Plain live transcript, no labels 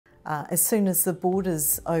As soon as the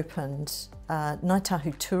borders opened, Ngāi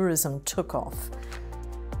Tahu tourism took off.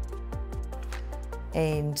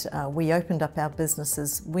 And we opened up our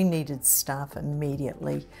businesses. We needed staff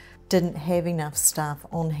immediately. Didn't have enough staff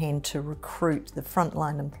on hand to recruit the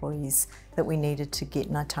frontline employees that we needed to get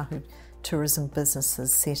Ngāi Tahu tourism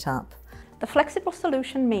businesses set up. The flexible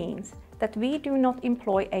solution means that we do not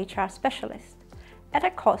employ HR specialists at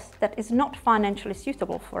a cost that is not financially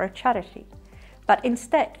suitable for a charity, but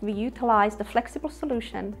instead we utilise the flexible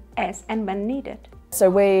solution as and when needed. So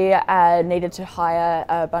we needed to hire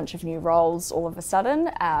a bunch of new roles all of a sudden,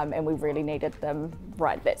 and we really needed them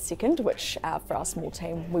right that second, which for our small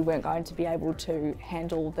team we weren't going to be able to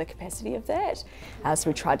handle the capacity of that. So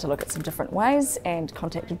we tried to look at some different ways and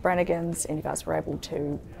contacted Brannigan's, and you guys were able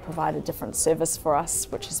to provide a different service for us,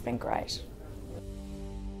 which has been great.